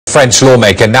French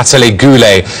lawmaker Nathalie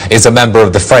Goulet is a member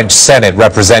of the French Senate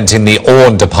representing the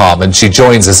Orne department. She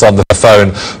joins us on the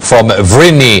phone from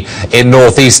Vrigny in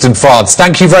northeastern France.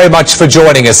 Thank you very much for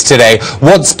joining us today.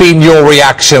 What's been your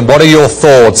reaction? What are your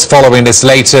thoughts following this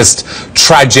latest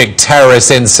tragic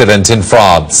terrorist incident in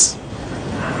France?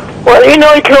 Well, you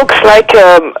know, it looks like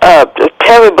a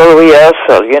terrible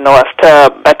rehearsal, you know, after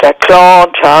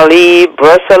Bataclan, Charlie,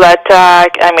 Brussels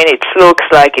attack. I mean, it looks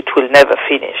like it will never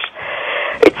finish.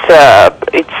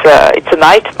 It's a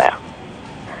nightmare.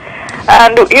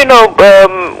 And, you know,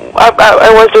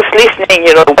 I was just listening,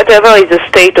 you know, whatever is the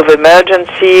state of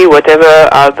emergency, whatever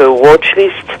are the watch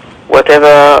lists,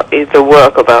 whatever is the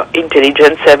work of our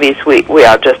intelligence service, we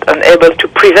are just unable to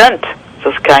prevent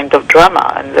those kind of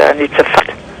drama, and it's a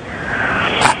fact.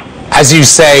 As you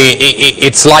say,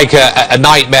 it's like a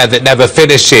nightmare that never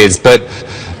finishes, but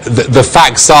the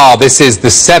facts are this is the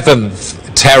 7th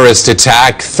terrorist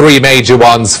attack, 3 major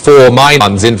ones, 4 minor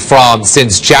ones in France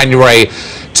since January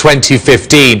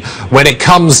 2015. When it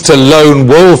comes to lone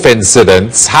wolf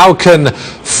incidents, how can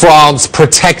France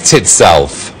protect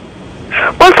itself?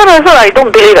 Well, first of all, I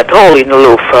don't believe at all in a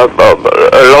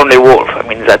lonely wolf. I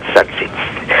mean, that's it.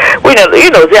 We know, you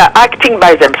know, they are acting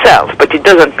by themselves, but it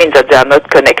doesn't mean that they are not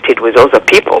connected with other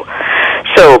people.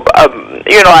 So,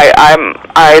 you know,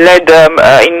 I led an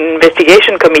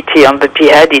investigation committee on the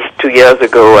jihadists 2 years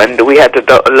ago, and we had a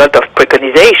lot of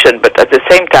preconization, but at the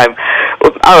same time,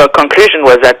 our conclusion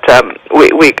was that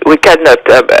we cannot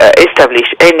establish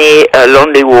any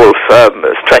lonely wolf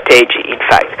strategy, in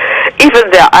fact. Even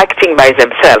they are acting by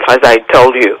themselves, as I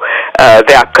told you,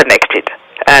 they are connected.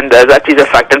 And that is a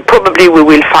fact. And probably we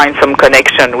will find some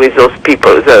connection with those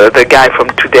people, the guy from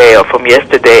today or from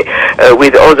yesterday,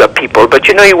 with other people. But,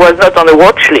 you know, he was not on the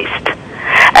watch list.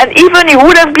 And even he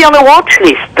would have been on the watch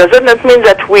list, doesn't that mean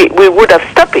that we would have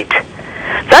stopped it?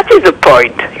 That is the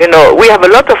point. You know, we have a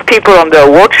lot of people on the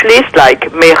watch list, like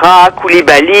Mera,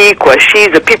 Koulibaly, Kouachi.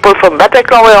 The people from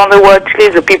Bataclan were on the watch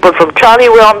list, the people from Charlie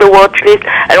were on the watch list,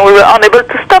 and we were unable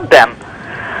to stop them.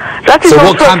 That is so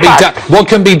what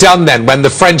can be done then when the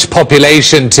French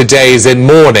population today is in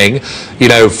mourning, you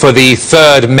know, for the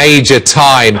 3rd major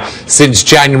time since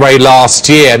January last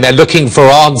year, and they're looking for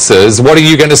answers? What are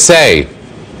you going to say?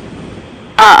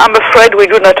 I'm afraid we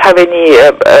do not have any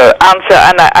answer,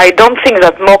 and I don't think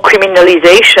that more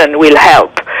criminalization will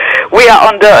help. We are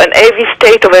under an heavy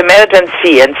state of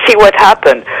emergency, and see what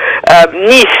happened.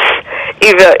 Nice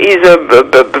is a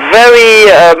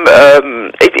very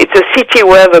it's a city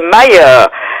where the mayor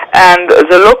and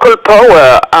the local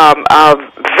power are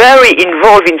very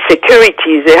involved in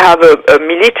security. They have a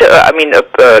municipal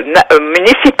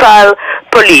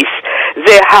police.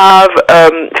 They have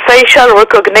facial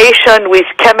recognition with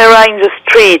camera in the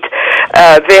street.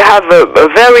 They have a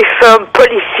very firm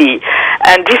policy.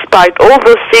 And despite all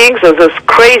those things, this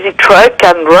crazy truck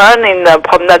can run in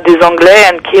Promenade des Anglais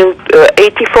and kill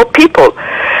 84 people.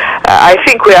 I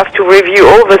think we have to review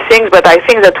all the things, but I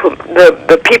think that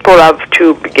the people have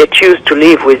to get used to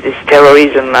live with this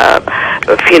terrorism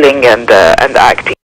feeling and acting.